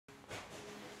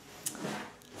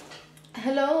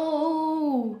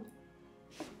Hello!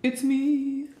 It's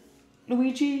me,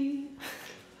 Luigi.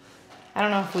 I don't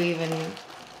know if we even...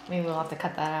 Maybe we'll have to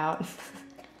cut that out.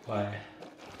 Why?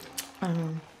 I don't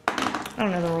know. I don't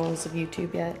know the rules of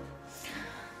YouTube yet.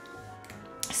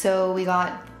 So we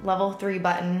got level 3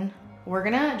 button. We're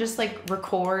gonna just like try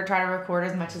to record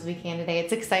as much as we can today.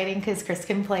 It's exciting because Chris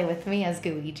can play with me as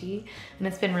Luigi and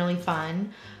it's been really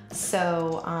fun.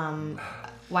 So,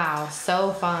 wow,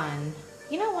 so fun.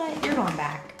 You know what? You're going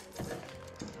back.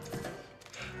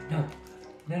 No.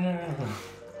 No.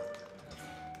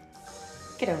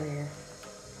 Get over here.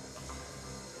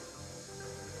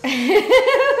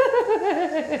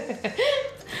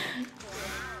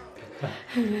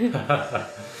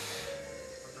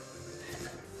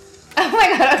 Oh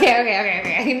my god,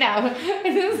 okay. No.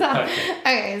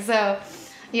 Okay, so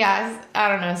yeah, I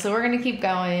don't know. So we're gonna keep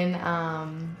going.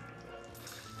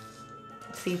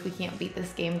 See if we can't beat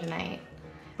this game tonight.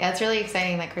 Yeah, it's really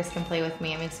exciting that Chris can play with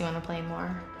me. It makes me want to play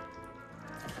more.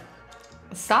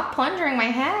 Stop plunging my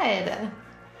head.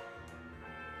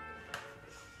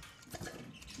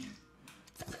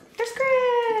 There's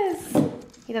Chris!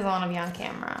 He doesn't want to be on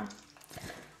camera.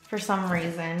 For some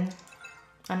reason.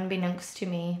 Unbeknownst to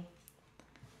me.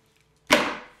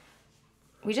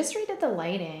 We just redid the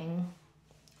lighting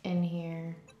in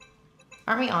here.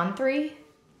 Aren't we on 3?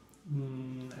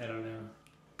 I don't know.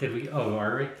 Did we? Oh,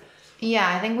 are we? Yeah,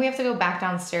 I think we have to go back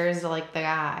downstairs to like the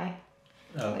guy.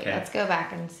 Okay. Wait, let's go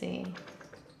back and see.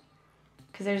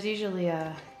 Because there's usually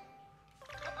a...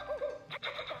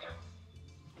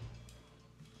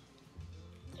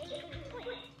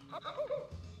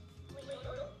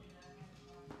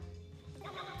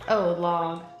 Oh,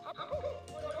 log.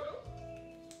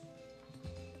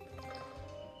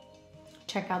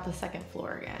 Check out the second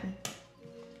floor again.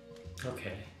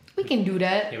 Okay. We can do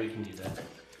that. Yeah, we can do that.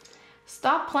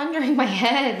 Stop plundering my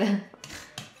head.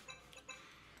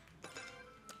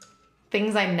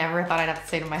 Things I never thought I'd have to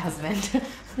say to my husband.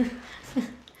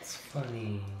 It's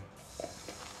funny.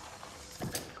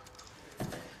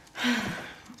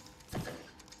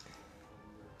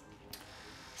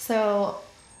 So,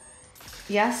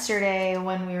 yesterday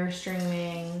when we were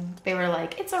streaming, they were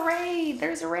like, it's a raid,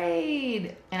 there's a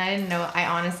raid. And I didn't know, I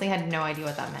honestly had no idea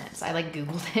what that meant. So I like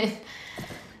Googled it.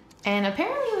 And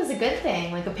apparently it was a good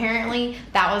thing. Like apparently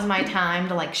that was my time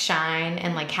to like shine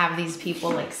and like have these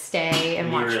people like stay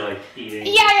and watch. You were like eating.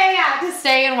 Yeah, to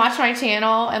stay and watch my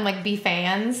channel and like be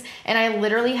fans. And I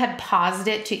literally had paused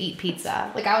it to eat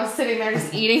pizza. Like I was sitting there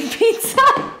just eating pizza.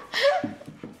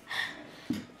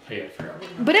 Yeah,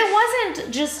 but it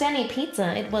wasn't just any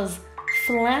pizza. It was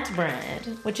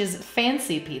flatbread, which is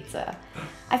fancy pizza.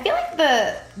 I feel like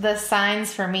the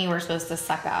signs for me were supposed to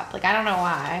suck up. Like I don't know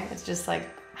why. It's just like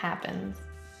happens.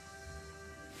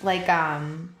 Like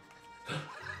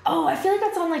oh, I feel like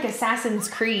that's on like Assassin's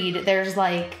Creed. There's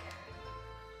like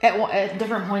at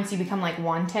different points you become like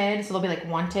wanted, so there'll be like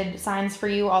wanted signs for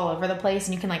you all over the place,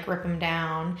 and you can like rip them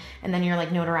down, and then your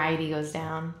like notoriety goes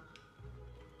down.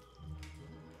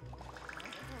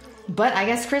 But I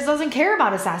guess Chris doesn't care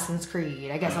about Assassin's Creed.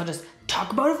 I guess I'll just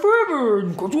talk about it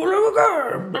forever.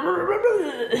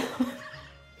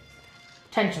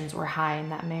 Tensions were high in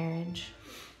that marriage.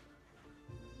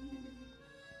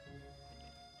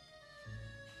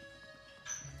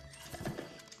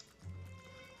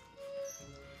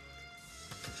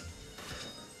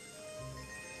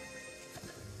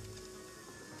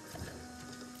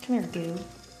 Come here, Goo.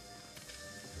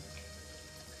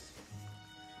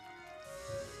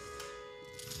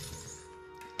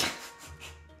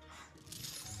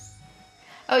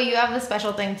 Oh, you have the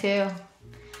special thing too.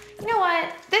 You know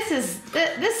what? This is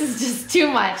just too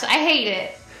much. I hate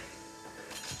it.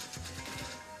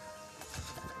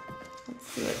 Let's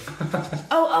see what.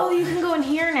 Oh, you can go in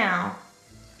here now.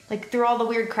 Like through all the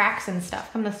weird cracks and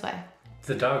stuff. Come this way.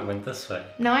 The dog went this way.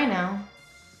 No, I know.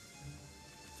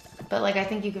 But like I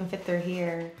think you can fit through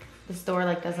here. This door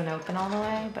like doesn't open all the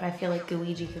way, but I feel like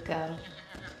Luigi could go.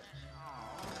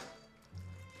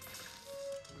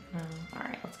 No.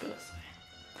 Alright, let's go this way.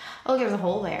 Oh, look, there's a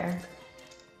hole there.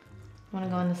 Want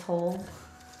to go in this hole?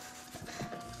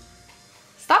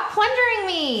 Stop plungering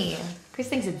me! Chris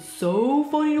thinks it's so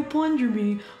funny to plunger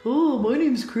me. Oh, my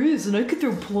name's Chris and I could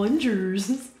throw plungers.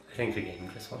 I think the game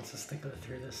just wants us to go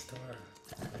through this door.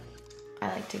 I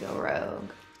like to go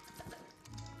rogue.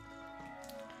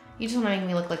 You just want to make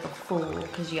me look like a fool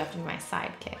because you have to be my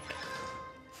sidekick.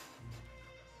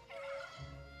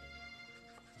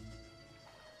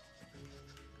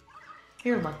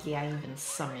 You're lucky I even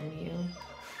summoned you.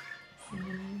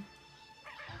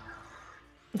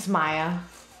 It's Maya.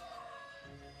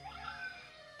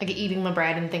 Like eating the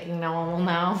bread and thinking no one will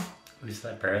know. What is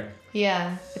that, bread?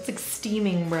 Yeah, it's like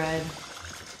steaming bread.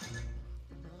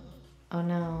 Oh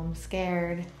no, I'm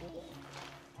scared.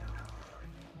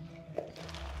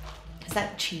 Is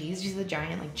that cheese? Do you see the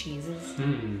giant like cheeses?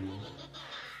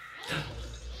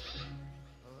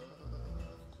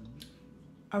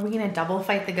 Are we gonna double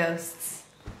fight the ghosts?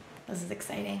 This is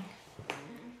exciting.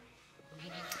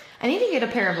 I need to get a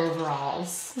pair of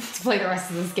overalls to play the rest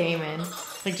of this game in.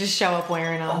 Like just show up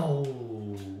wearing them. Oh.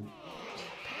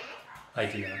 I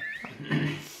do not.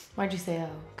 Why'd you say oh?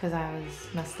 Because I was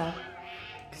messed up?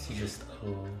 Because you just,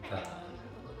 oh god.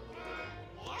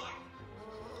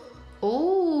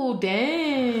 Oh,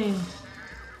 dang.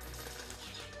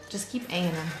 Just keep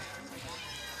aiming them.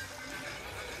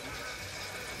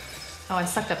 Oh, I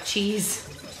sucked up cheese.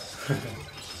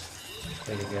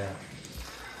 Way to go.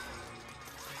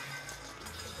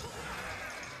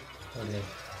 Okay.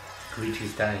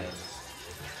 Luigi's dying.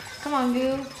 Come on,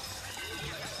 Goo.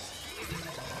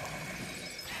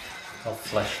 I'll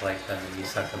flesh like them and you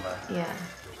suck them up. Yeah.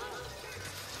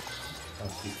 I'll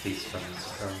keep these ones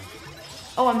from...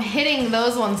 Oh, I'm hitting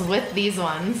those ones with these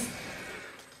ones.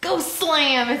 Go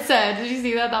slam, it said. Did you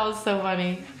see that? That was so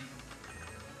funny.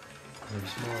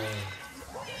 There's more.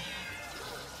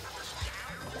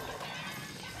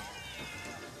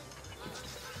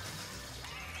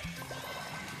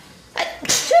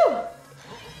 Achoo!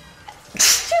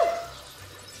 Achoo!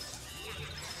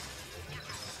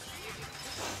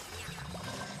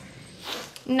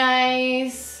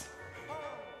 Nice.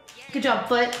 Good job,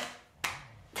 Foot.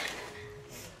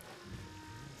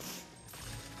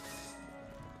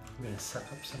 I'm gonna suck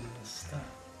up some of this stuff.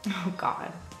 Oh,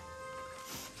 God.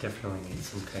 Definitely need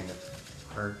some kind of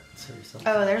hearts or something.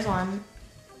 Oh, there's one.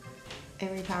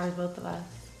 It repowers both of us.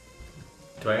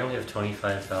 Do I only have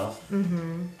 25 health?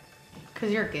 Mm-hmm.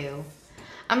 Because you're Goo.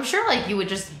 I'm sure, like, you would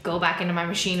just go back into my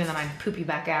machine and then I'd poop you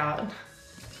back out.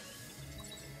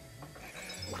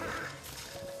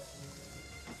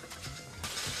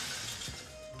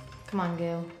 Come on,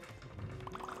 Goo.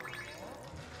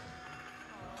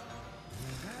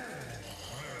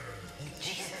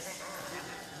 Jesus.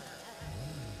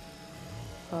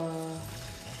 Oh,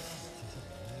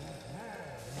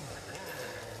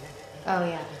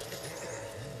 yeah.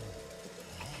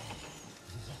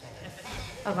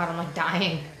 Oh god, I'm like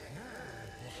dying.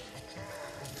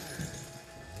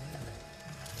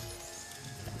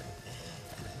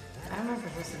 I don't know if we're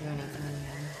supposed to do anything in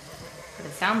here, but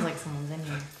it sounds like someone's in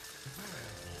here.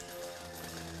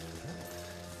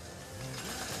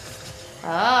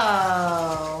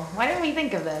 Oh, why didn't we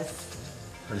think of this?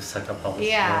 Or to suck up all this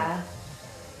Yeah. smoke?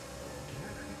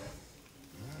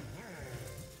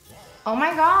 Oh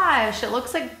my gosh, it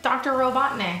looks like Dr.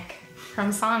 Robotnik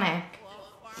from Sonic.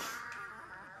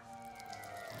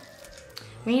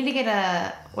 We need to get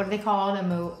a, what are they called? An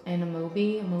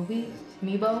Amoebi?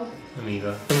 Amiibo?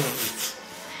 Amiibo.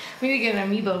 We need to get an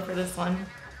amiibo for this one.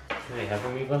 Do they have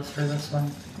amiibos for this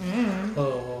one? Mm.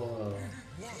 Oh.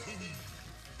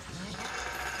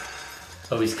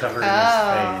 Oh, he's covered in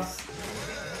his face.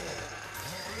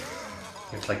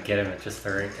 You have to like get him at just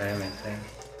the right time, I think.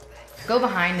 Go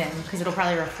behind him, because it'll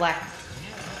probably reflect.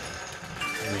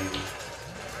 Maybe.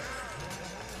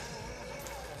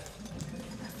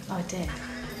 Oh, it did.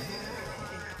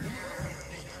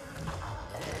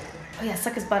 Oh yeah,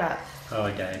 suck his butt up. Oh,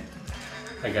 I died.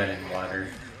 I got in water.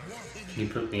 Can you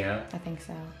poop me out? I think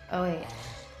so. Oh wait.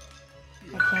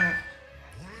 I can't.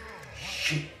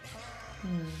 Shit.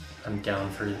 I'm down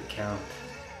for the count.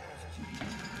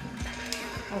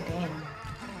 Oh damn.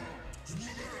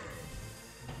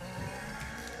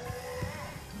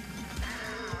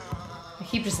 I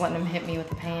keep just letting him hit me with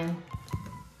the pan.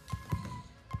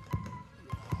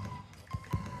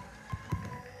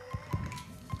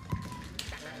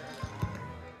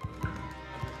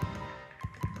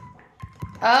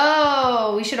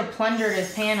 Oh, we should have plundered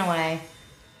his pan away.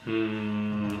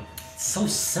 It's so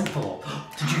simple.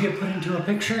 Did you get put into a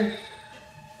picture?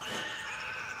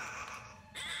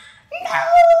 No!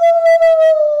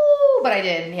 But I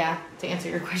did, yeah, to answer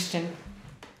your question.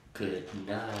 Good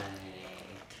night.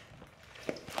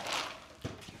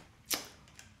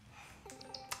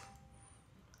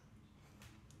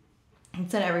 It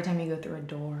said every time you go through a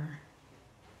door,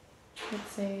 it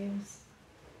saves.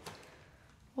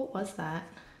 What was that?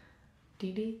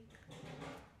 Dee Dee?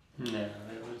 No,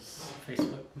 it was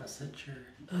Facebook Messenger.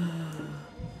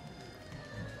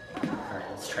 Alright,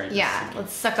 let's try this Yeah, again.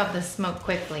 let's suck up the smoke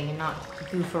quickly and not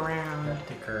goof around.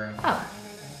 Dick around. Oh.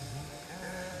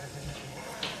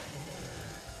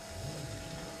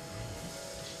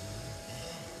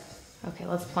 Okay,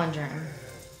 let's plunger him.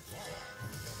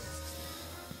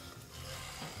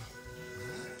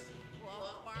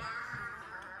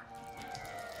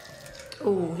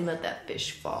 Oh, he let that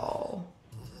fish fall.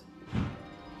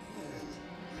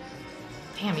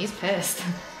 Damn, he's pissed.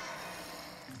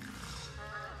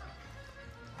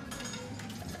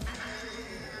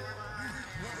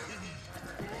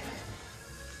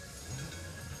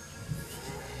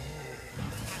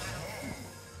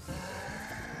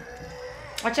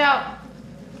 Watch out.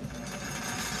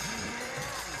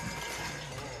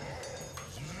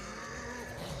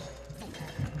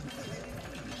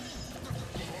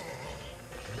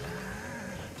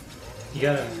 You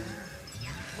got him.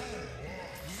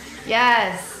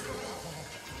 Yes.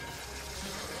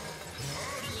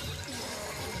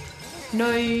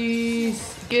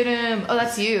 Nice. Get him. Oh,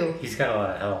 that's you. He's got a lot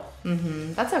of health.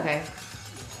 Mm-hmm. That's okay.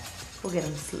 We'll get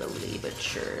him slowly but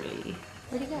surely.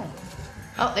 Where'd he go?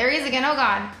 Oh, there he is again. Oh,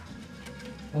 God.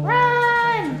 Oh,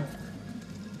 Run!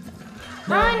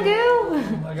 no. Run,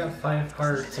 Goo! I got 5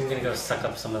 hearts. I'm gonna go suck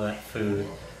up some of that food.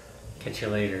 Catch you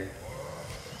later.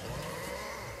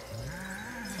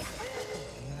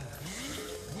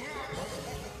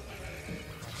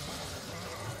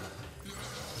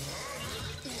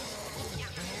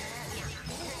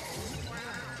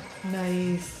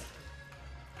 Nice.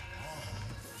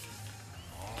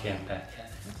 Okay, I'm back at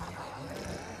it.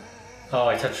 Oh,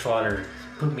 I touched water.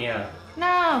 Poop me out.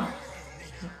 No.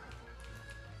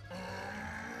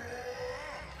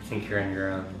 I think you're on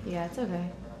your own. Yeah, it's okay.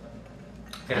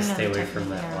 Gotta I'm stay not away from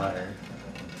touching that it. water.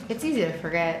 It's easy to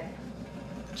forget.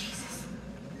 Jesus.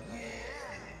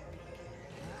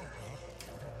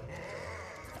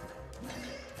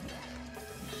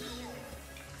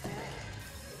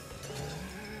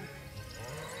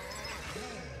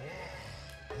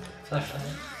 Flashlight.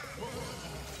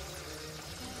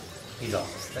 He's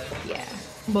almost dead. Yeah.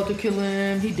 I'm about to kill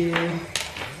him. He did.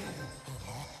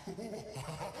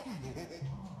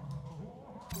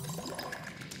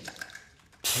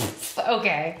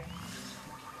 Okay.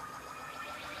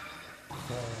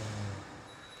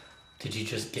 Did you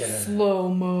just get a...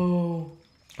 Slow-mo.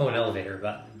 Oh, an elevator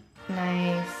button.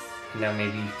 Nice. Now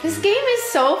maybe you This can... game is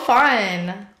so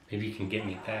fun. Maybe you can get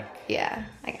me back. Yeah,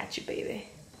 I got you, baby.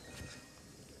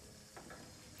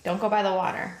 Don't go by the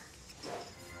water.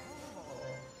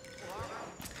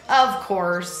 Of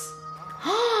course.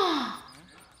 Oh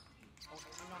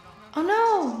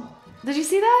no! Did you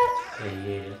see that? Yeah,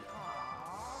 you ate it.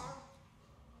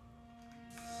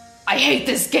 I hate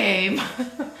this game.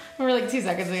 Remember like 2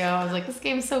 seconds ago, I was like, this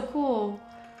game's so cool.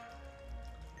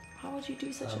 How would you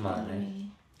do such a I'm thing on to it.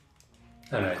 me?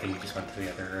 Oh no, I think you just went to the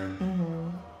other room. Mm-hmm.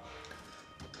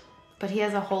 But he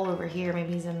has a hole over here.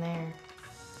 Maybe he's in there.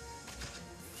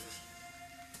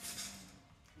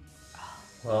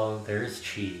 Well, there's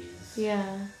cheese.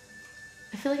 Yeah.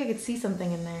 I feel like I could see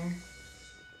something in there.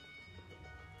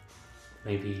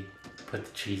 Maybe put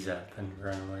the cheese up and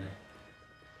run away.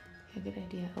 Yeah, good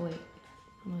idea. Oh wait,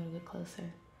 I'm a little bit closer.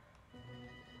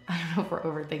 I don't know if we're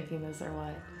overthinking this or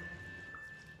what.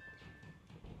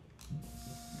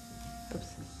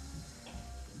 Oops.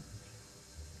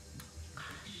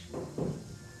 Gosh.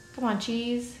 Come on,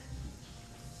 cheese.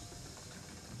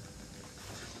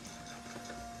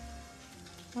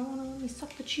 I don't wanna let me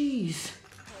suck the cheese.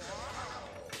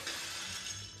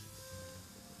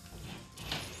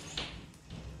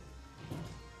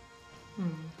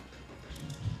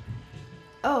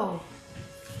 Oh.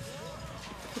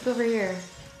 Look over here.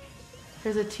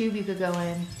 There's a tube you could go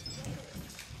in.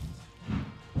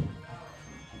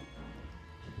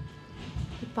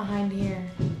 Look behind here.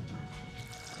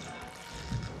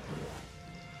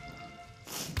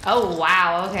 Oh,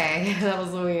 wow. Okay. That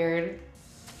was weird.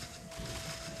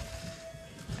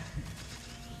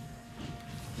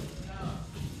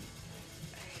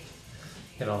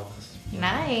 Get all this.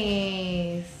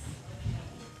 Nice.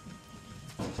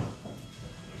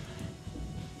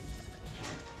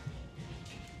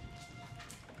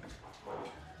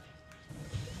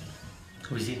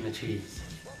 Who's eating the cheese?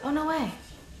 Oh, no way.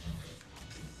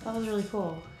 That was really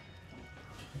cool.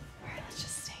 Alright, let's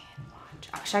just stay and watch.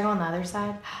 Oh, should I go on the other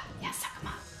side? Yeah, suck him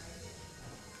up.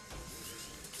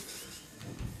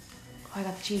 Oh, I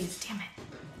got the cheese. Damn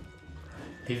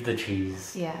it. Leave the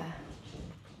cheese. Yeah.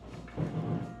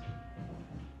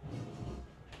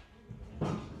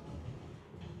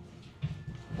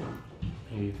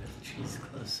 Maybe put the cheese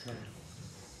closer.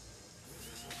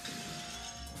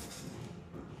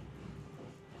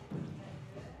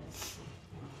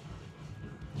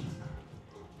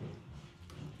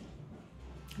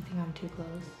 I think I'm too close.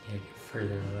 Yeah, get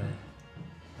further away.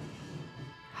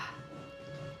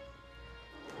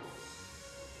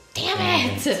 Damn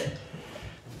it!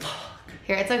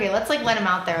 Here, it's okay. Let's like let him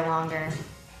out there longer.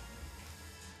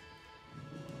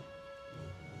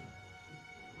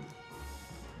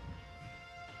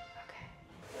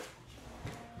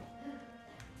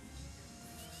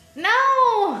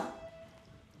 No!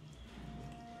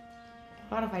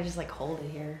 What if I just like hold it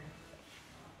here?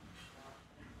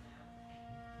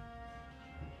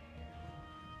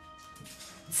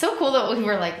 It's so cool that we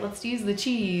were like, let's use the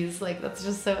cheese. Like, that's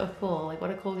just so cool. Like,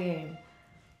 what a cool game.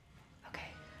 Okay,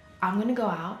 I'm gonna go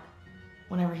out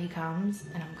whenever he comes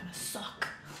and I'm gonna suck.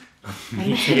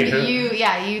 Me too.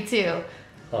 You too.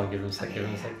 Oh, give him a sec, give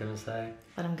him a sec, give him a sec.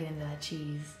 Let him get into that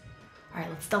cheese. All right,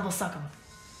 let's double suck him.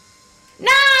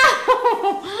 No!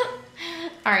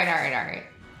 All right.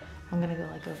 I'm gonna go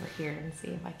like over here and see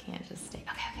if I can't just stay.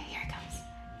 Okay, here it comes.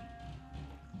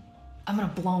 I'm gonna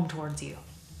blow him towards you.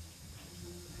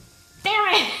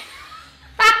 Damn it!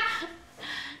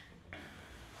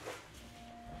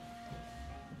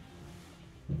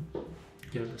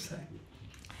 Give him a sec.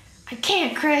 I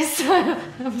can't, Chris.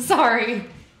 I'm sorry.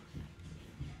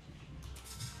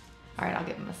 All right, I'll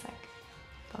give him a sec.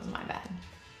 That was my bad.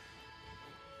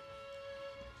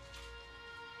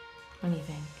 What do you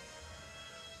think?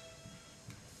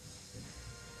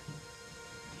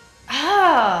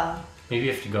 Ah! Maybe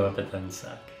you have to go up and then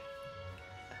suck.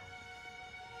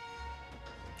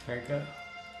 There you go.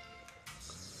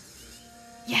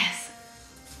 Yes!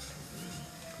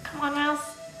 Come on,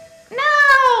 mouse.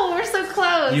 No! We're so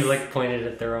close! You like pointed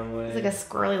it the wrong way. It's like a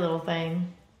squirrely little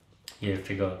thing. You have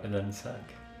to go up and then suck.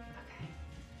 Okay.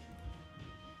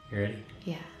 You ready?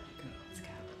 Yeah. Go. Let's go.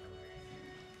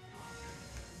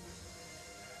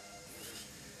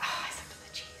 Oh, I sucked at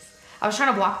the cheese. I was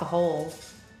trying to block the hole.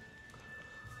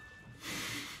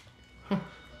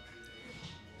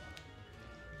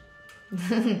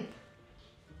 Okay,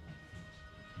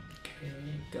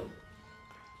 go.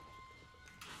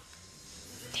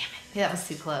 Damn it. Yeah, that was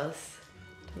too close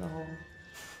to the hole.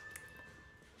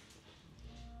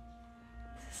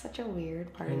 This is such a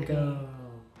weird part of the And go. game.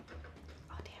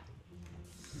 Oh, damn.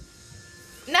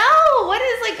 No! What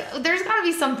is like, there's gotta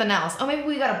be something else. Oh, maybe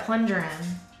we got a plunger in.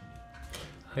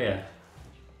 Oh yeah.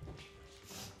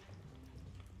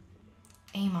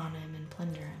 Aim on him and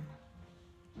plunger him.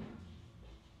 You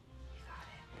got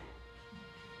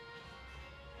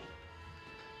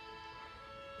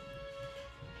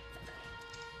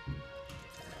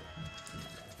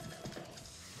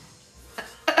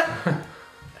it.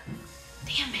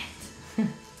 Damn it.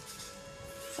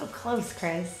 So close,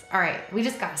 Chris. All right, we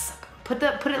just gotta suck him. Put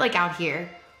it like out here.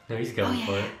 No, he's going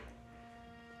for it.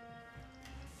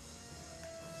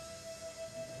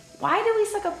 Why do we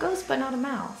suck up ghosts but not a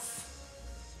mouse?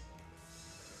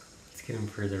 Let's get him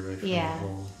further away from Yeah. the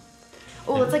hole.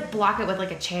 Oh, let's like block it with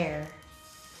like a chair.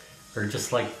 Or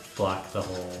just like block the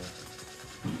hole.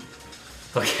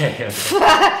 Okay.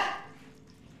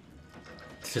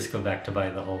 Let's just go back to by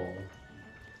the hole.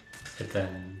 But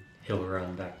then he'll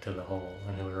run back to the hole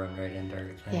and he'll run right into our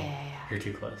thing. Yeah. You're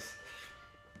too close.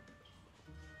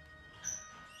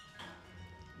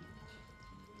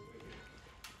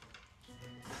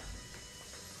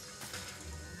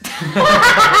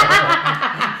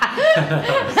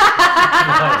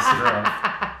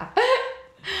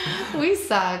 We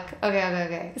suck.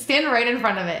 Okay. Stand right in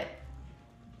front of it.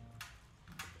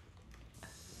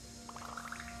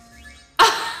 I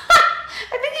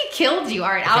think he killed you. All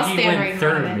right, I'll stand right in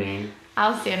front of it.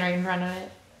 I'll stand right in front of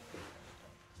it.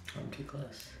 I'm too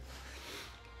close.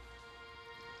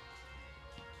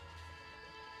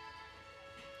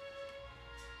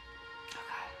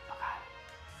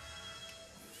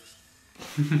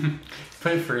 Okay.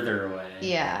 Put it further away.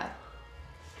 Yeah.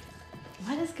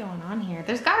 What is going on here?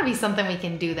 There's got to be something we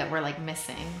can do that we're like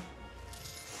missing.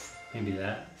 Maybe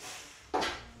that.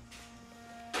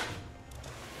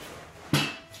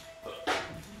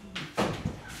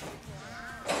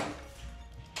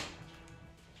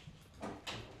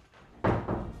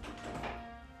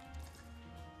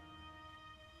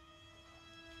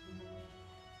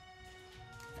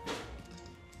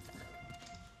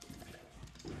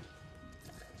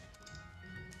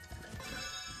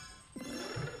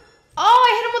 Oh, I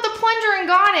hit him with a plunger and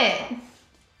got it.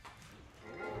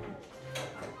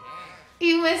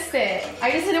 You missed it.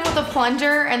 I just hit him with a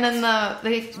plunger and then the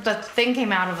thing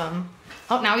came out of him.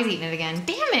 Oh, now he's eating it again.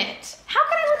 Damn it. How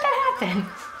could I let that happen?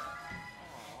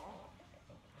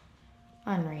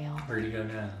 Unreal. Where'd he go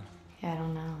now? Yeah, I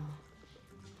don't know.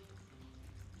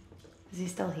 Is he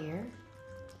still here?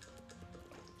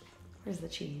 Where's the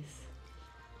cheese?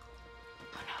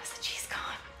 Oh no, is the cheese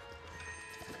gone?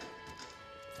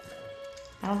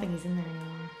 I don't think he's in there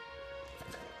anymore.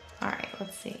 All right,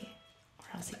 let's see where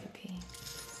else he could be.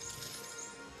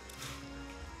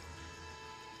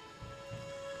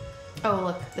 Oh,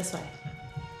 look, this way.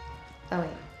 Oh,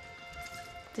 wait.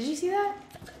 Did you see that?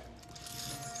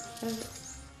 What is it?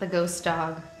 The ghost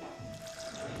dog.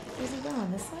 Where's he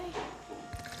going? This way?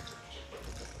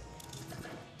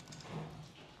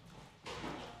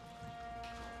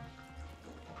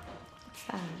 What's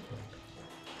that?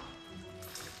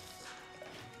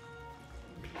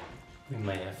 We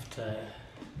might have to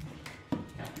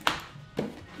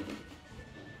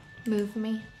Move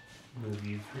me. move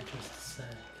you for just a sec.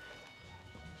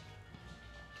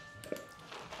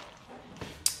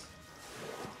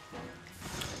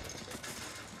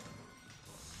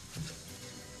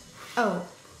 Oh.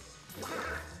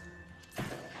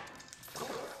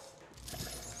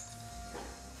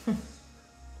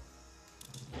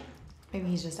 Maybe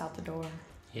he's just out the door.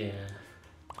 Yeah.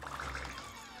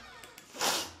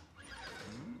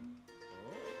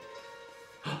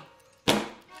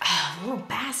 Ah, little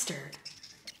bastard.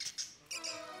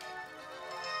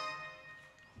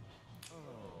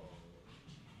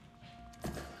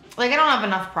 Like, I don't have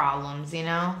enough problems, you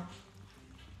know?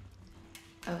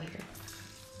 Oh, here.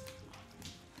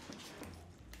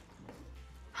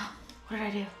 What did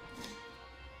I do?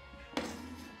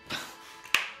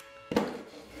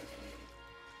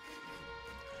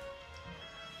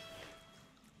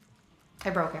 I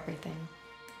broke everything.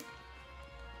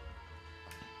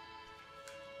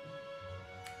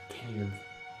 Can't even.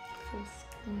 Full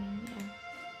screen,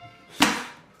 yeah.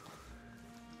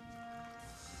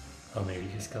 Oh, maybe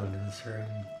just go into this room.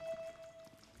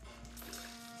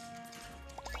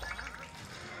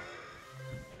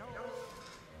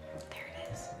 There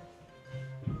it is.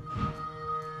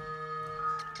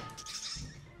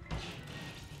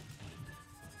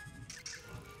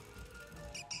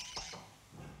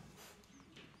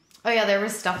 Oh yeah, there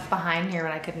was stuff behind here,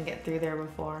 but I couldn't get through there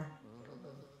before.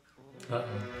 Uh-oh.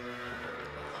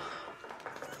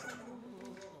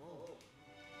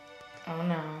 Oh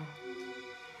no.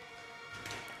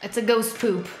 It's a ghost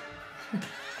poop.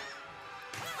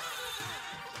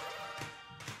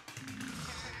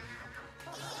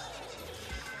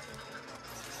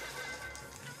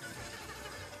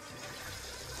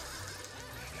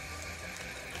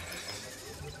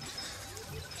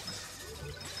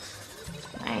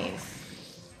 Nice.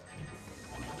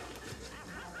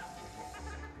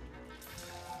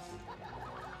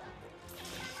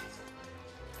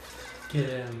 Get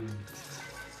him.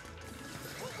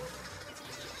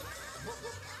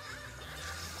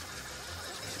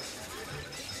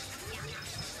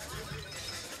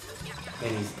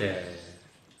 And he's dead.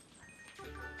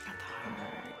 At the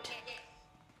heart.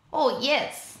 Oh,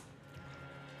 yes.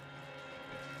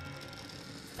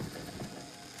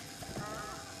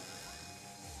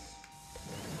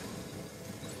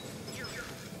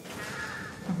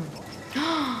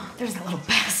 There's that little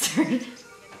bastard.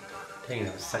 Dang,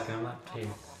 I was sucking him up too.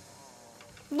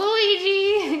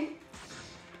 Luigi!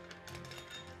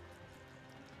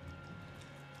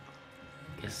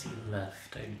 Guess he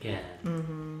left again.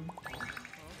 Mm-hmm.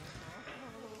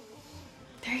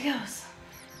 There he goes.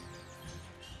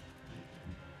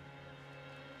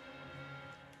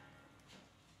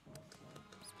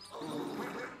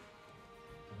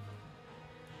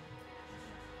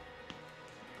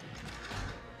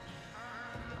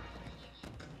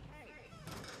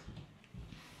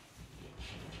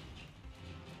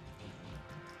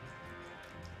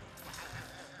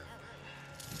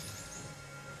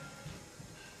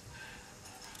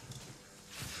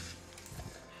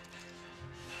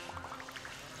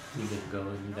 You can go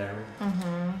in there.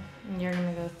 Mm-hmm. And you're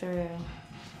gonna go through.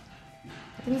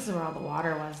 I think this is where all the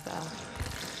water was, though.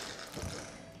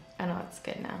 I know it's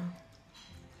good now.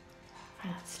 Oh,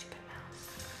 that stupid mouse.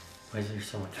 Why is there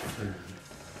so much food?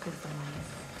 Good for mice.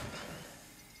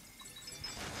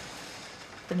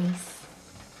 Denise.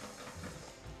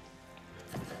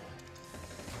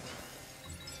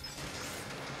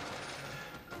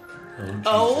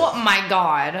 Oh my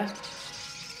god.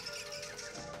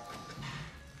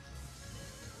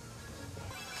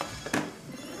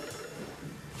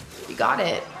 You got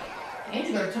it. And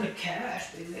you got a ton of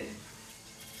cash, baby.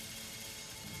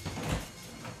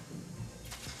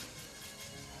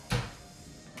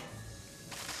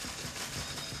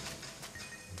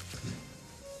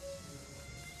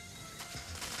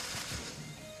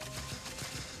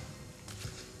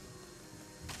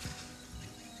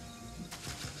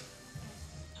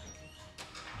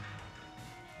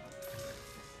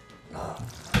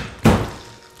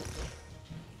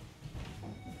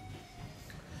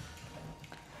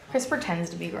 Chris pretends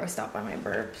to be grossed out by my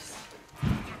burps.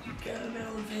 You got an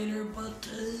elevator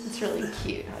button. It's really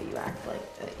cute how you act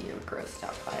like that you're grossed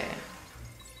out by it.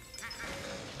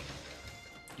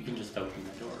 You can just open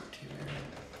the door too, Erin.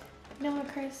 You know what,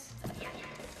 Chris?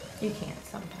 You can't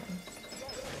sometimes.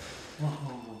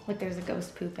 Whoa. Look, there's a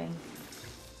ghost pooping.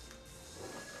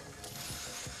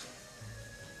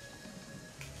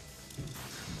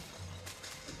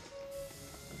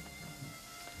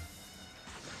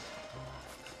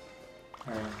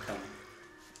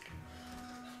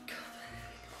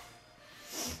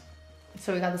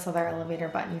 So we got this other elevator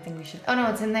button. You think we should? Oh no,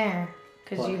 it's in there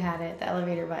because What? you had it. The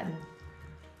elevator button.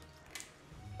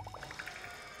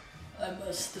 I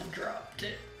must have dropped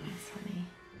it. That's funny.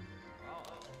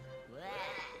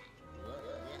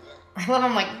 I love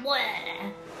him like what?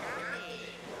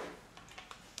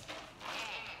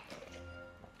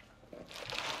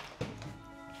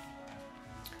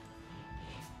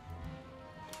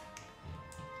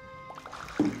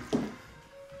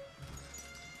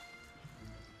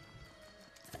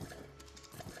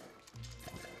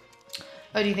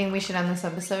 Oh, do you think we should end this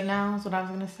episode now? Is what I was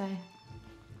gonna say.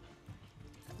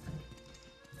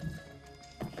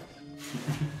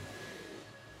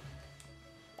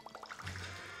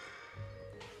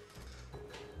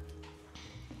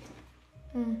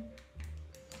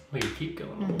 We could keep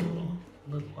going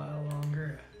a little while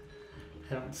longer.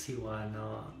 I don't see why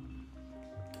not.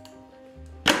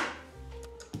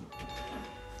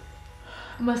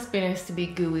 Must be nice to be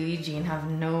Luigi and have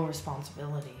no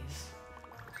responsibilities.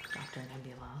 Dr.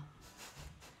 Nebula.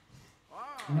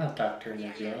 I'm not Dr.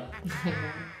 Nebula.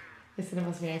 I said it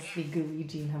must be nice to be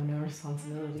Luigi and have no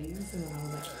responsibilities. And then I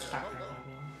was like, Dr. Nebula.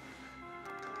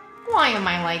 Why am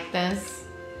I like this?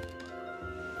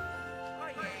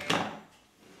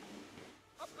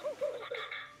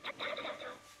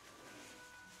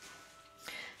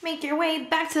 Make your way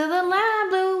back to the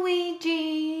lab,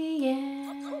 Luigi. Yeah.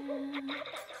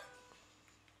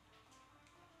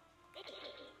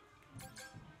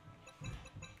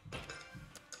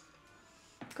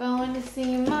 Going to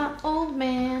see my old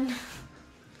man.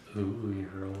 Ooh,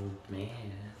 your old man.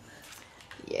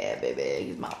 Yeah, baby,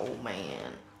 he's my old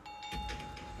man.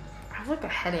 I have like a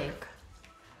headache.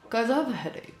 Guys, I have a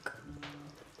headache.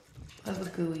 I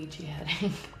have a Luigi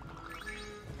headache.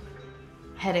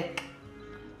 Headache.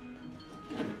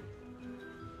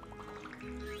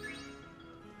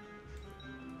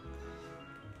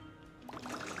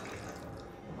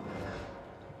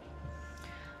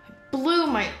 Blew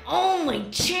my only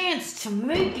chance to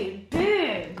make it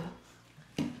big.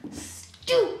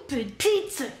 Stupid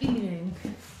pizza eating.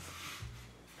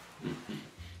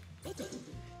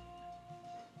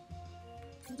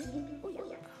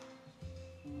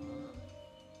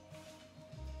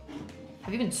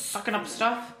 Have you been sucking up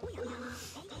stuff?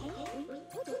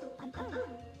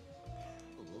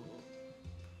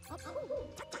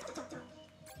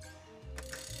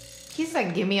 He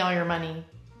said, give me all your money.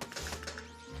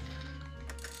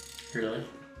 Really?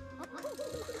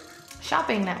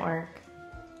 Shopping network.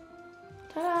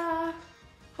 Ta-da!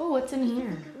 Oh, what's in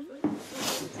here?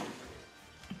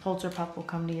 Polterpup will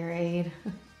come to your aid.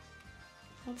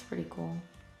 That's pretty cool.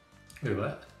 Wait,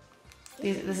 what?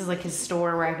 This is like his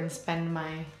store where I can spend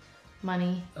my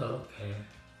money. Okay.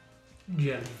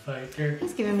 Gem fighter.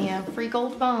 He's giving me a free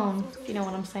gold bone, if you know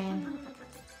what I'm saying.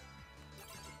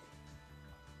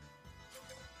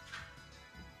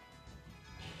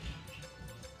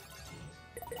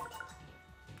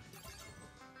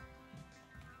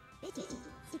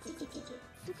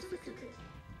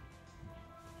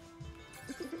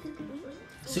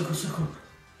 Suku.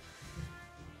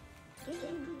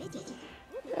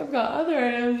 I've got other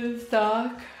items in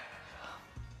stock.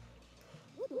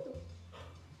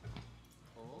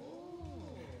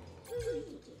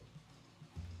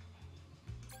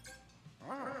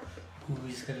 Ooh,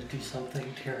 he's gonna do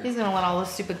something terrible. He's gonna let all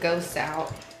those stupid ghosts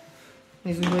out.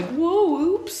 He's gonna be like, whoa,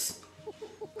 oops.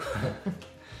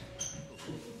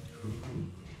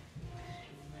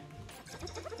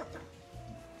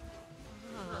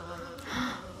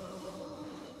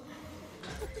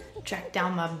 Track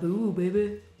down my boo,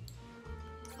 baby.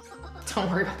 Don't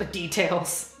worry about the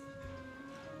details.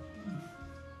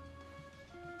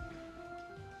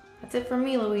 That's it for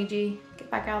me, Luigi.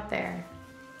 Get back out there.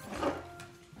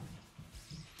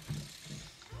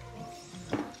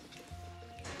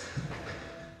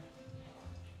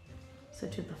 So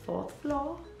to the 4th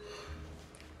floor.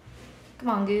 Come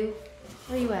on, Goo.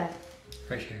 Where you at?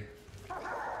 Right here.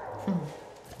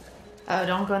 Oh,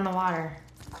 don't go in the water.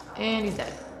 And he's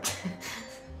dead.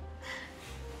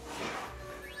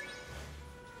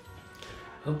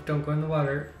 Oh, don't go in the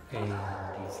water. And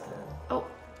he's dead. Oh,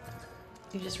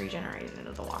 you just regenerated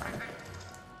into the water.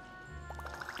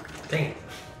 Dang it.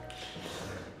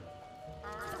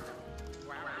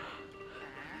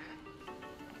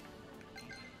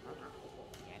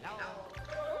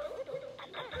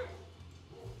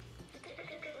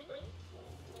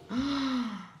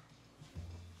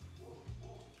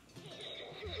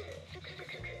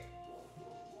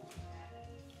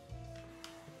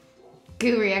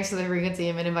 Goo reacts to the frequency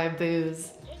emitted by booze.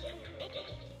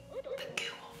 The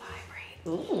goo will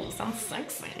vibrate. Ooh, sounds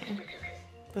sexy.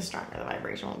 The stronger the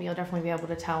vibration will be, you'll definitely be able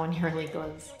to tell when you're really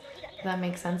close. Does that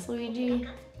make sense, Luigi?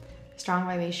 Strong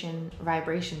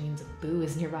vibration means a boo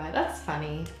is nearby. That's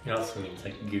funny. It also means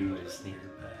like goo is nearby.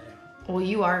 Well,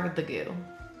 you are the goo.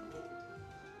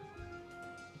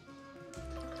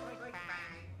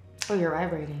 Oh, you're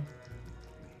vibrating.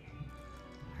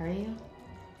 Are you?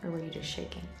 Or were you just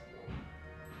shaking?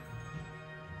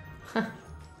 Huh.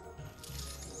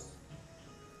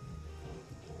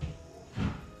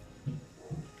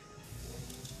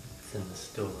 It's in the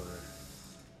store.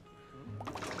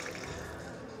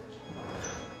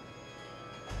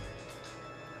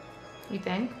 You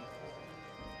think?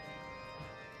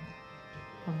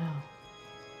 Oh no.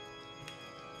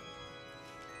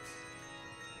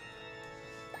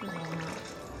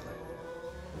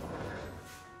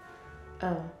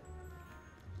 Oh.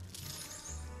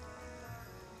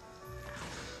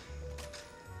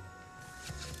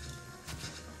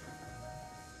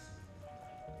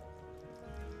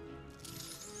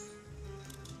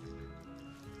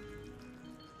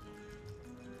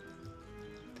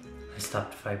 I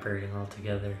stopped vibrating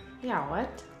altogether. Yeah,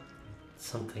 what?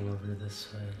 Something over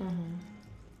this way. Mm-hmm.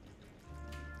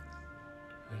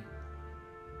 Wait.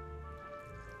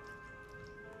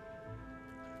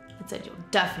 It said you'll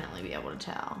definitely be able to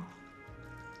tell.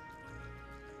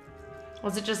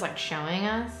 Was it just like showing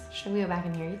us? Should we go back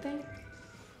in here, you think?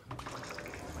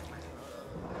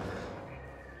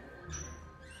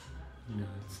 No,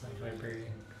 it's not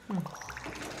vibrating.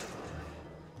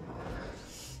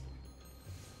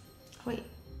 Wait.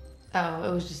 Oh,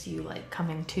 it was just you like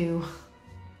coming to.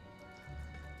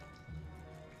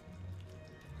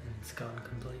 And it's gone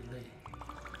completely.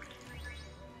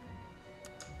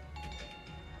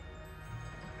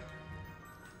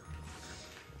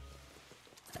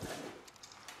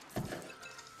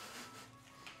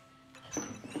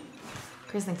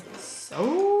 Chris thinks it's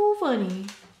so funny.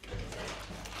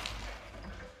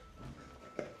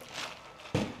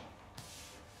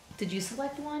 Did you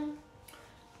select one?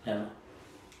 No.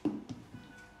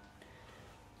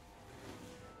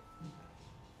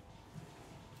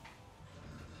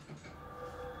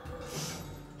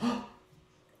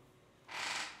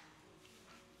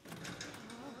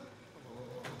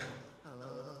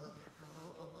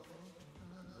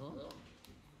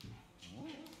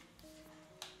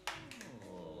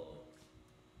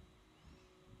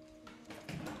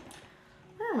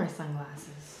 Where are my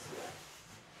sunglasses?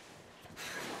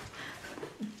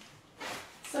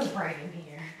 So bright in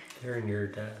here. They're in your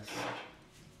desk.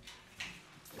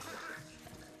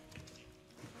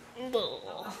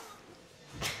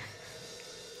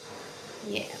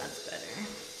 Yeah, that's better.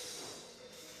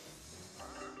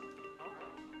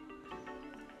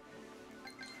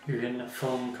 You're getting a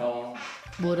phone call.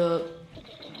 What up?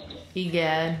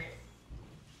 Egad.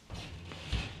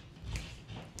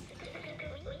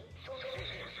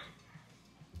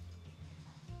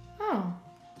 Oh.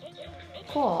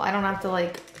 Cool. I don't have to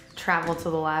like travel to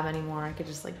the lab anymore. I could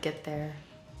just like get there.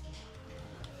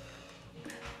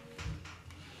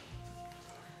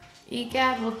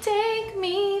 Egad will take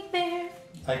me there.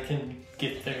 I can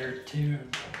get there too.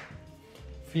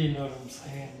 If you know what I'm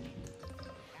saying.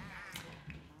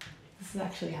 This is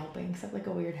actually helping, except like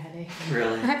a weird headache.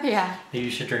 Really? Yeah. Maybe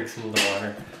you should drink some of the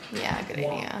water. Yeah, good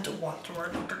idea.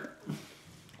 Water.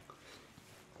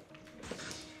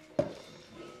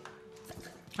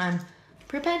 I'm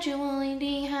perpetually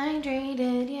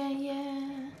dehydrated,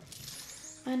 yeah.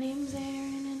 My name's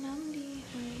Erin and I'm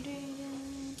dehydrated.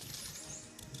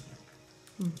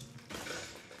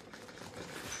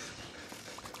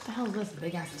 What the hell is this? A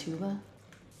big ass tuba?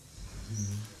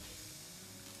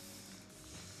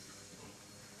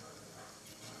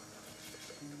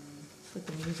 It's like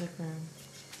the music room.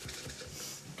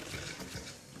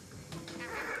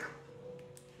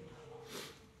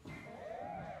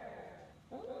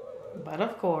 But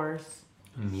of course.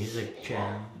 A music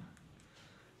gem.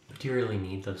 But do you really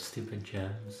need those stupid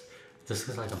gems? This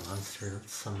is like a monster.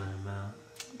 Let's summon them out.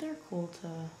 They're cool to...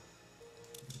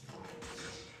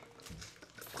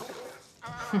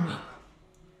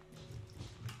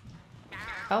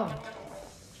 Oh.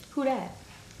 Who dat?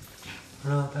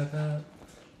 No, back up.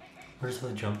 Where's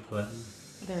the jump button?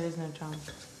 There is no jump.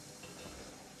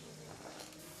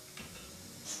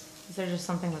 Is there just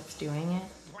something that's doing it?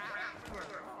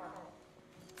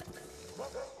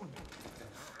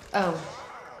 Oh.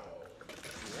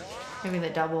 Maybe the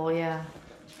double, yeah.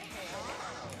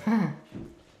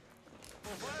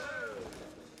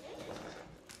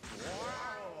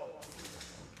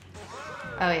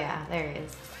 Oh yeah, there he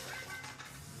is.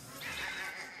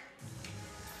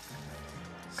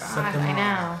 God, I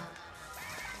know.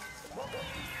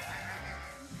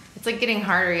 It's like getting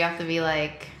harder. You have to be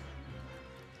like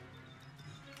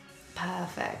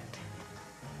perfect.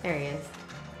 There he is.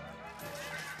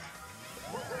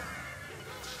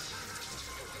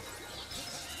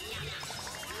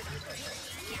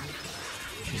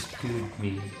 Just good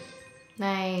me.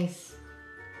 Nice.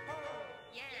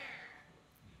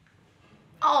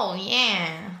 Oh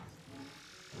yeah.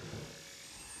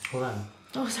 Hold on.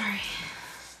 Oh, sorry.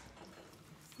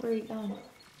 Where are you going?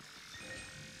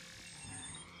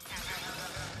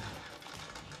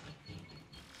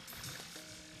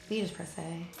 You just press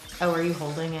A. Oh, are you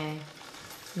holding A?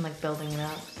 And like building it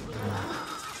up?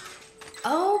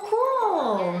 Oh,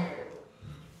 cool!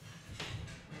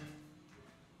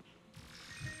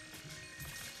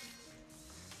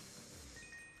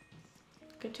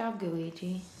 Good job,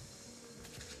 Luigi.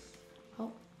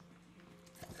 Oh.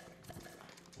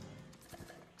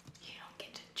 You don't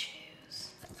get to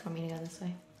choose. Want me to go this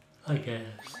way? I guess.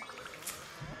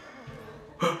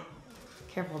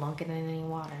 Careful, don't get in any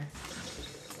water.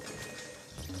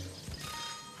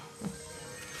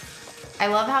 I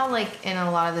love how, like, in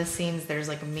a lot of the scenes, there's,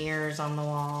 like, mirrors on the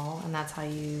wall, and that's how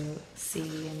you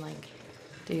see and, like,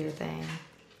 do your thing.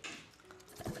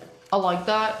 I like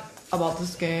that about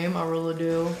this game, I really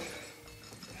do.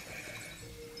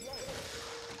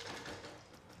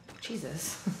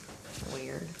 Jesus.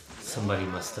 Weird. Somebody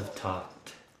must have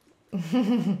talked.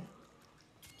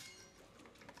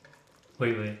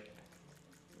 Wait.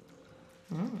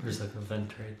 There's like a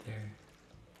vent right there.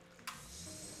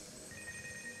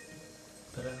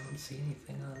 But I don't see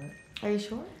anything on it. Are you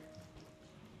sure?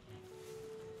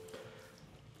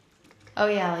 Oh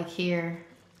yeah, like here.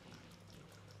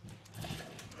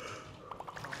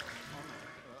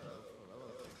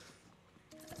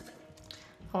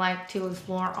 I like to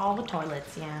explore all the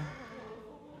toilets, yeah.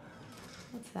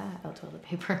 What's that? Oh, toilet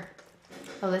paper.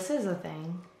 Oh, this is a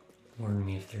thing. Warn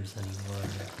me if there's any water.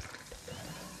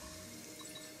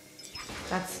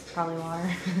 That's probably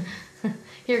water.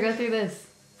 Here, go through this.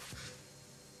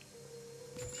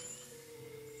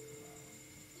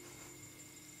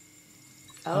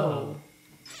 Oh.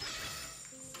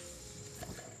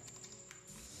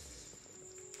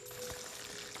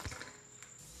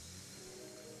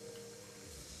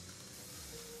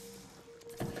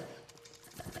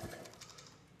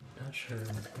 Not sure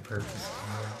what the purpose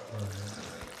of that was.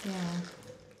 Yeah.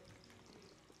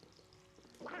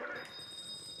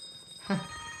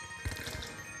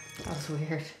 That was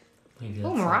weird. Maybe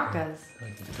Oh, that's maracas.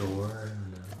 Like a door, I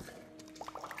don't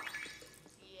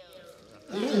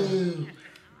know. Ew.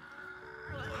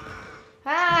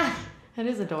 Ah! That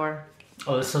is a door.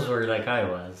 Oh, this is where that guy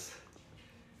was.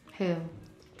 Who?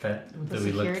 That The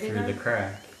we looked security through guy? the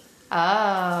crack.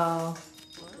 Oh.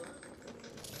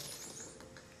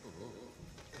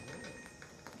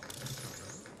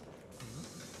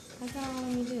 Why is that not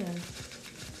letting me do this?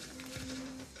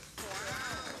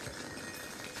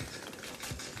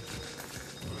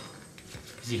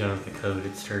 Because you don't have the code,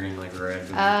 it's turning like red.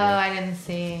 Oh, I didn't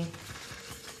see.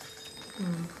 Oh,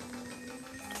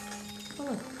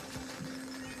 look.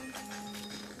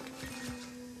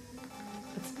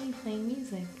 That's me playing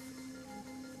music.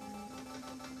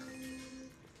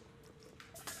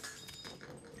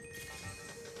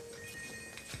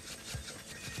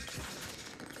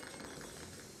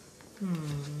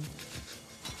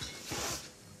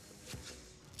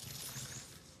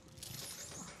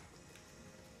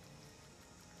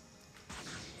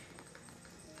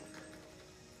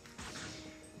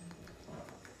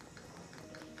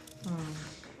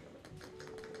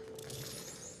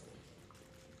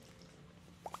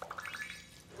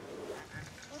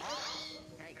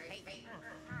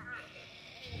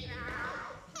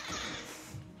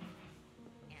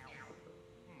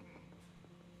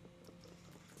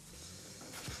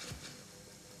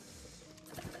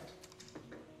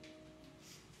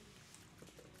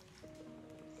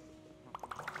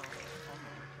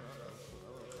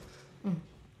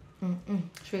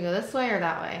 Should we go this way or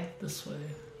that way? This way.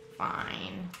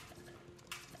 Fine.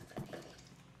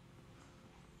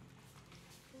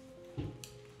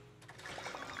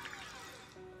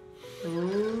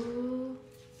 Ooh.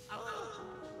 Oh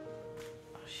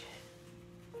shit.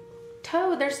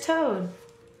 Toad, there's Toad.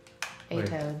 A Where?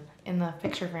 Toad in the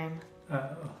picture frame.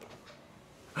 Uh-oh.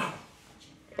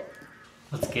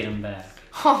 Let's get him back.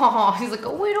 Oh, he's like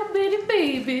a little bitty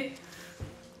baby.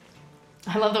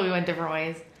 I love that we went different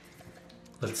ways.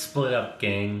 Let's split up,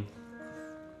 gang.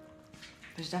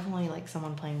 There's definitely like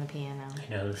someone playing the piano. I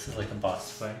know, this is like a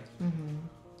boss fight.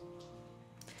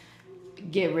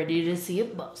 Get ready to see a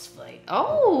boss fight.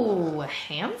 Oh, a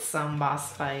handsome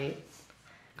boss fight.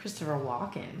 Christopher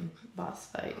Walken boss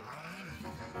fight.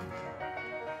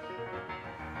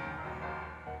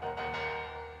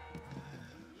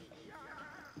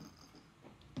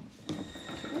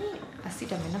 He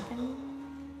told me nothing.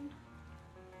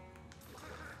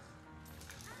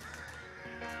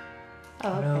 Oh,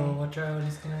 okay. No, watch out,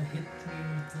 he's gonna hit me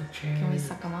with the chair. Can we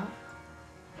suck him up?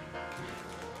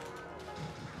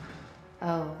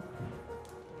 Oh.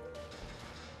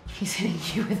 He's hitting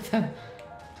you with them.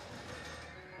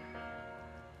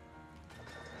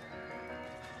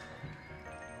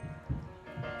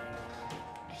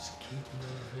 Just keep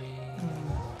moving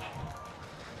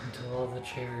until all the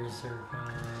chairs are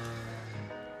gone.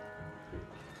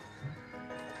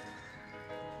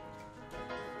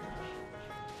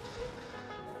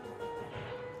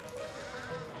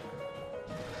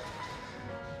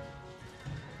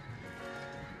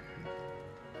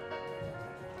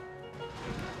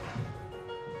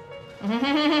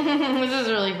 This is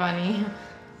really funny.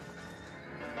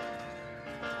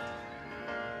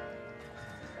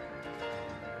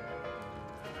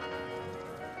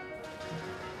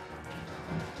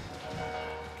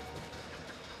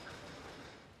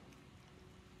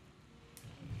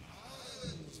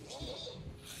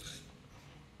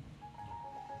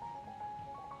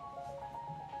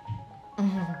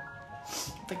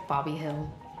 It's like Bobby Hill.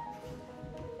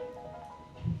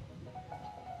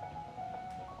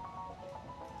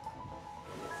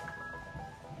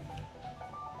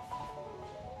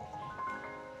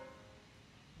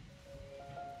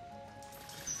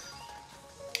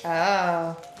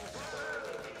 Oh.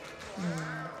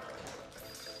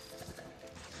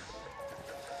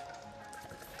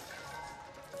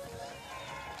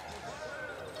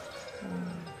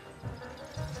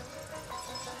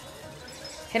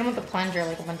 Hit him with the plunger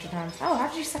like a bunch of times. Oh, how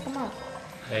did you suck him up?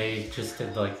 I just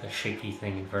did like the shaky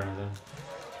thing in front of him.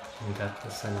 And got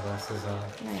the sunglasses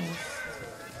off. Nice.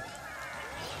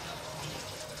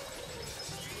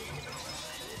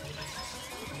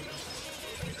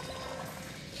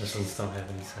 This ones don't have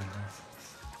any sunglasses.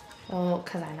 Well,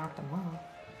 because I knocked him off.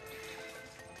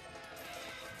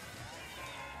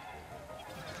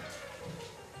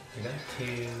 I got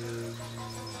two.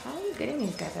 How are you getting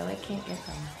these guys? I like can't get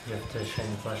them. You have to shine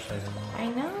the flashlight on them. I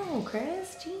know,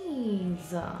 Chris.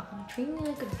 Jeez. Treat me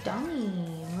like a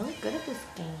dummy. I'm really good at this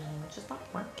game. It's just not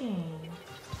working.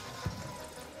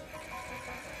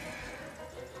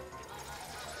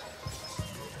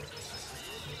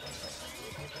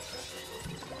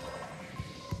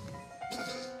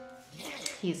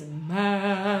 He's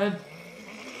mad.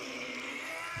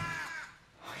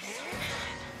 Oh, he's so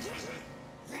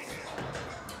mad.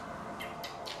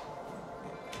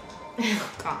 Oh,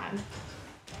 God.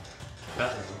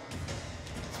 Uh-oh.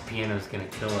 This piano's gonna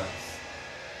kill us.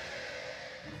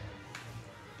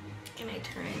 Can I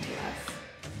turn into us?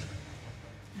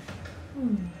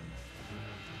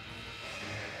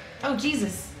 Oh,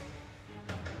 Jesus.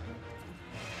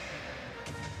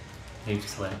 You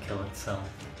just let it kill itself.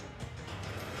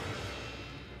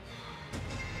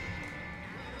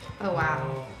 Oh,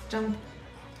 wow. Jump.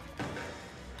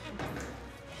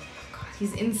 God,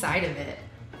 he's inside of it.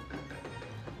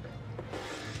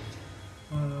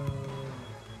 What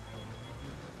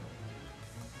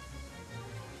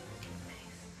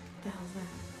the hell's that?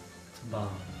 It's a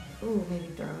bomb. Ooh, maybe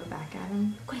throw it back at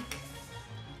him. Quick.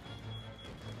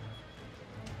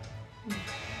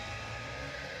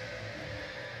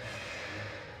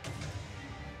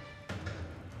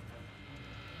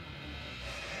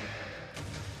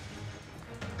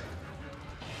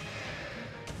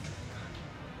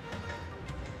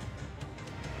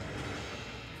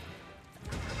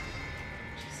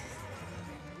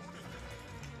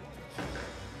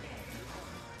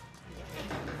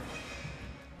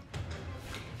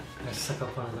 I suck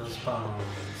up one of those bombs.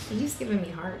 He's giving me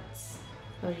hearts.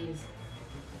 Oh, jeez.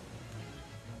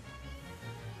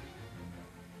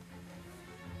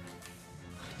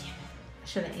 Oh, damn it. I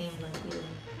should have aimed like you.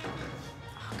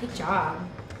 Oh, good job.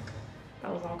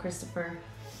 That was all Christopher.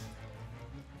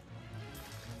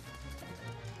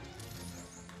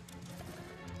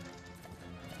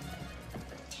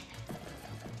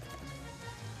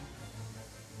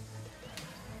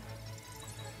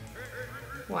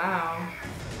 Wow.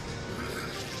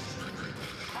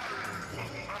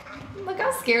 Look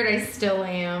how scared I still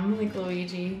am, like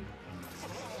Luigi.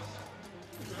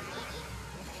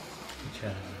 Good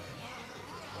job.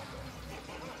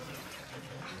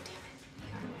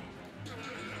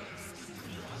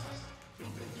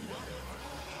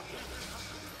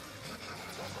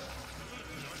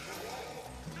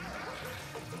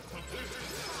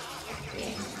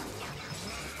 Yeah.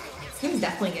 This game's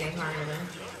definitely getting harder,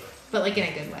 but like in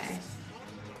a good way.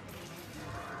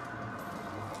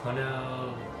 Oh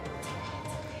no.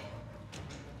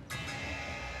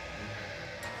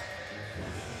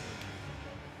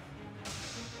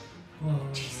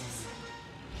 Whoa. Jesus.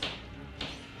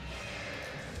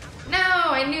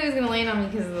 I knew it was gonna land on me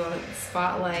because of the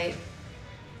spotlight.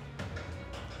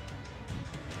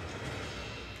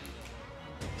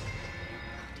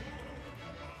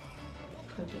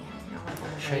 Oh damn, now I'm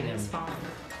Train him. spawn.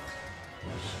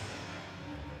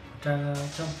 Jump.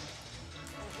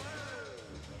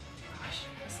 Gosh,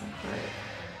 that's not hurt.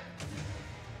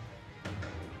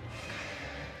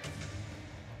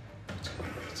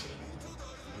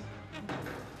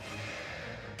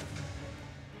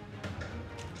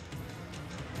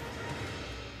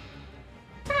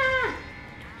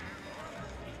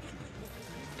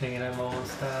 Dang it, I'm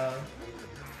almost out.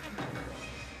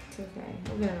 It's okay.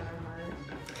 We'll get another heart.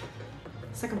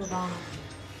 Suck up a bomb.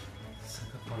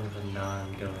 Suck up one of the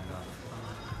non-going off.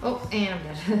 Oh, and I'm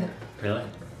dead. Really?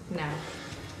 No.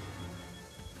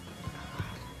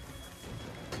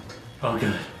 Oh,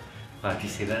 good. Wow, did you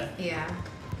see that? Yeah.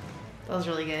 That was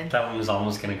really good. That one was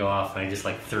almost gonna go off, and I just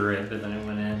like threw it, but then it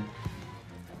went in.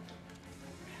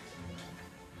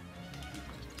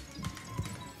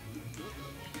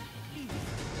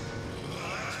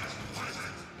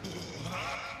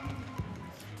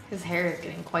 His hair is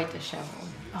getting quite disheveled.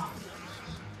 Oh.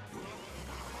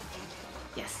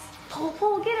 Yes. Pull,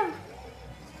 pull, get him.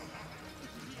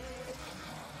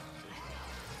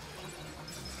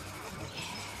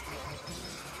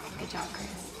 Yeah. Good job,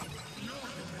 Chris.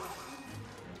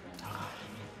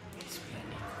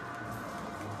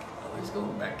 Always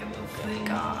going back in the thing.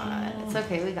 God. It's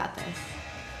okay, we got this.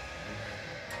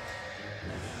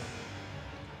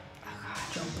 Oh, God.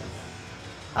 Jump.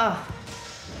 Oh.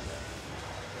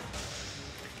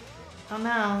 Oh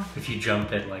no. If you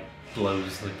jump, it like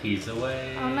blows the keys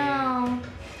away. Oh no.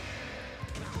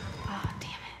 Oh, damn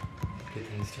it. Good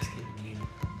thing it's just getting you.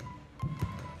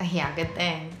 Yeah, good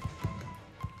thing.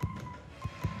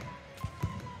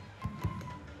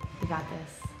 We got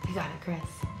this. You got it, Chris.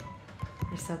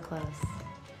 We're so close.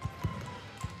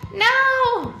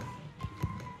 No!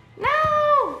 No!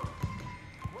 Oh,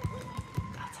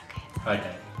 it's okay. It's okay.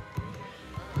 Okay.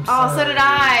 Oh, so did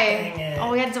I. Dang it. Oh,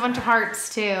 we had a bunch of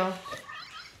hearts too.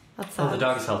 That's Oh, the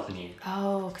dog's helping you.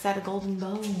 Oh, because I had a golden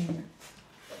bone.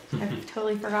 I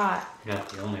totally forgot. You're not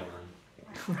the only one.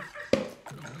 Just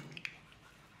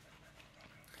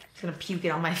gonna puke it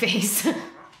on my face.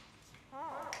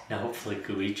 Now, hopefully,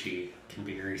 Luigi can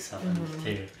be resummoned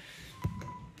too.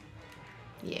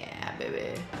 Yeah,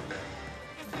 baby.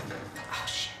 Oh,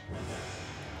 shit.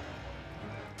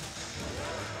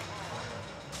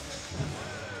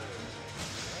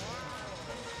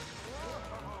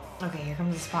 Okay, here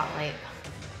comes the spotlight.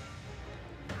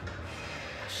 Oh,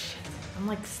 shit. I'm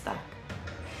like stuck.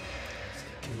 Just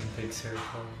do a big circle.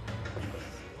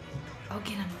 Oh,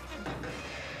 get him.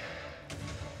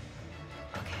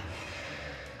 Okay.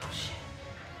 Oh, shit.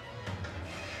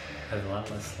 I have a lot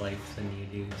less life than you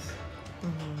do.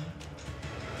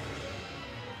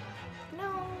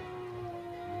 No.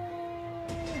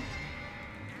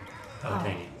 Oh,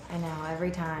 dang it. I know, every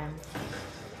time.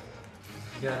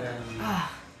 You got him.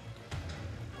 Ah.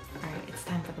 Alright, it's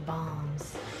time for the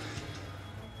bombs.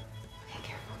 Okay,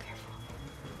 careful, careful.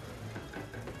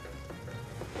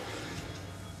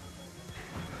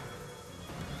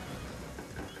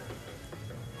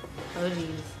 Oh,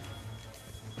 jeez.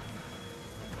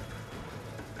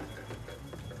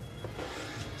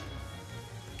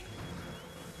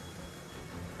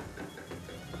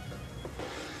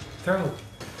 Throw.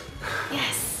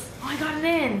 Yes! Oh, I got it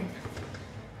in!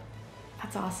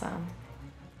 That's awesome.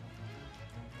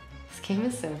 This game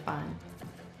is so fun.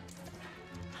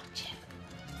 Oh, shit.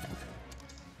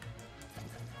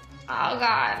 Oh,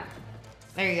 God.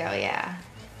 There you go, yeah.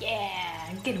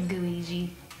 Yeah! Get him,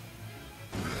 Luigi.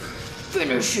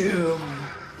 Finish him!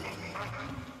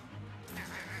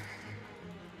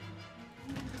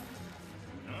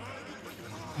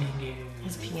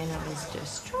 His piano is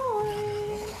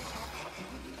destroyed.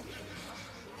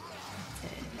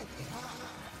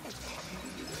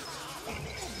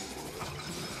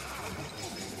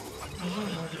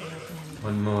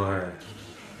 One more.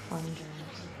 Wonders.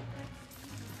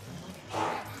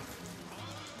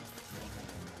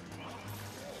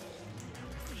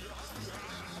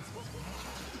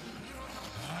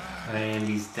 And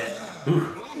he's dead.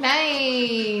 Ooh.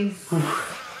 Nice!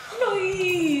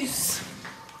 Nice!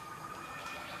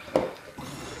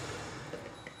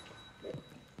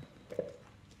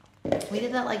 We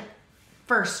did that like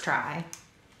first try.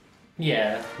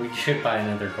 Yeah, we should buy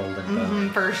another golden bone.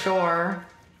 For sure.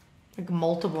 Like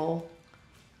multiple.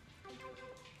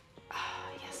 Ah,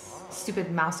 yes.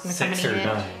 Stupid mouse gonna come and 6 eat or it.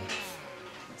 9.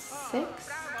 6?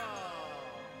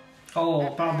 Oh,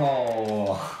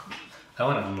 bubble! I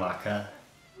want to unlock a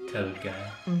toad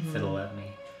guy if it'll let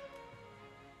me.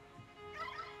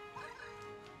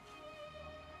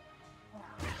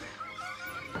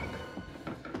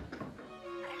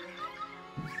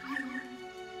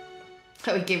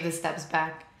 Oh, he gave the steps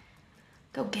back.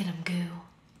 Go get him, Goo.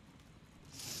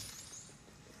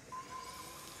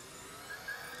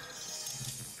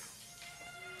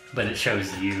 But it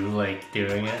shows you, like,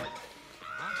 doing it.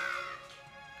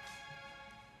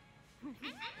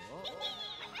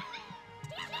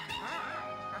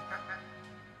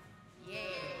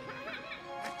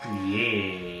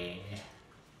 Yeah.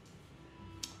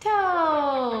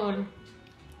 Toad!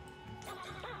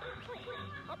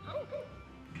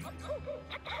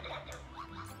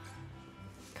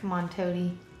 Come on,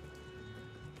 Toadie.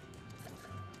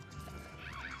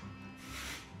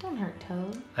 Don't hurt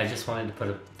Toad. I just wanted to put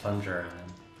a plunger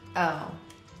on.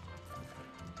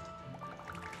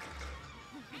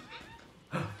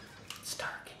 Oh. It's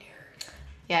dark in here.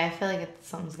 Yeah, I feel like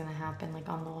something's gonna happen, like,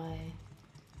 on the way.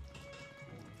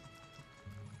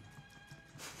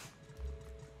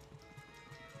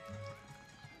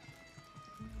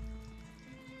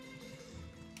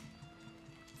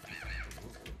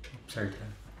 Sorry, Tim.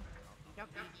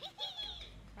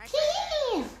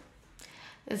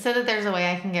 It said that there's a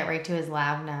way I can get right to his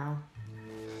lab now.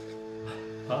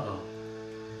 Uh-oh.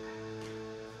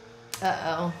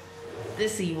 Uh-oh.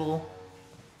 This evil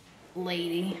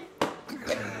lady.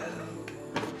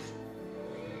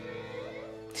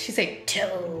 She's like,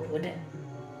 Toad.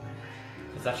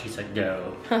 I thought she said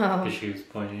go. Oh. Because she was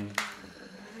pointing.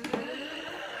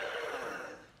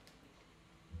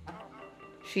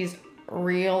 She's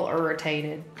real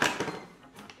irritated.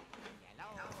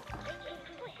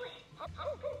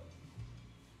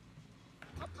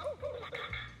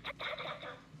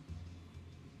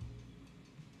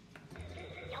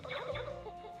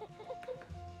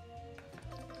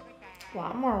 A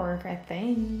lot more work, I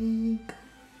think.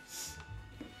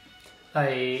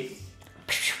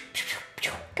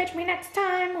 Catch me next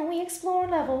time when we explore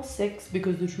level 6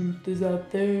 because the truth is out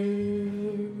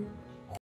there.